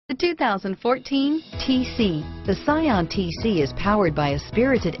The 2014 TC. The Scion TC is powered by a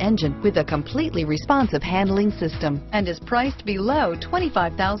spirited engine with a completely responsive handling system and is priced below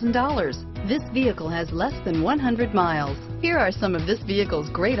 $25,000. This vehicle has less than 100 miles. Here are some of this vehicle's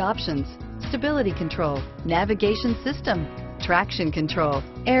great options: stability control, navigation system, traction control,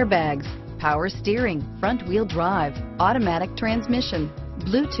 airbags, power steering, front wheel drive, automatic transmission,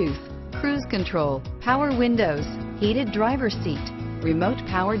 Bluetooth, cruise control, power windows, heated driver's seat, remote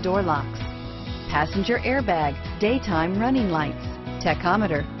power door locks, passenger airbag, daytime running lights,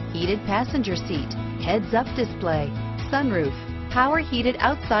 tachometer, heated passenger seat, heads-up display, sunroof, power heated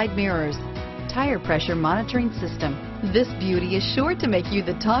outside mirrors, tire pressure monitoring system. This beauty is sure to make you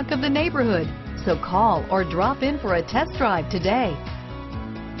the talk of the neighborhood. So call or drop in for a test drive today.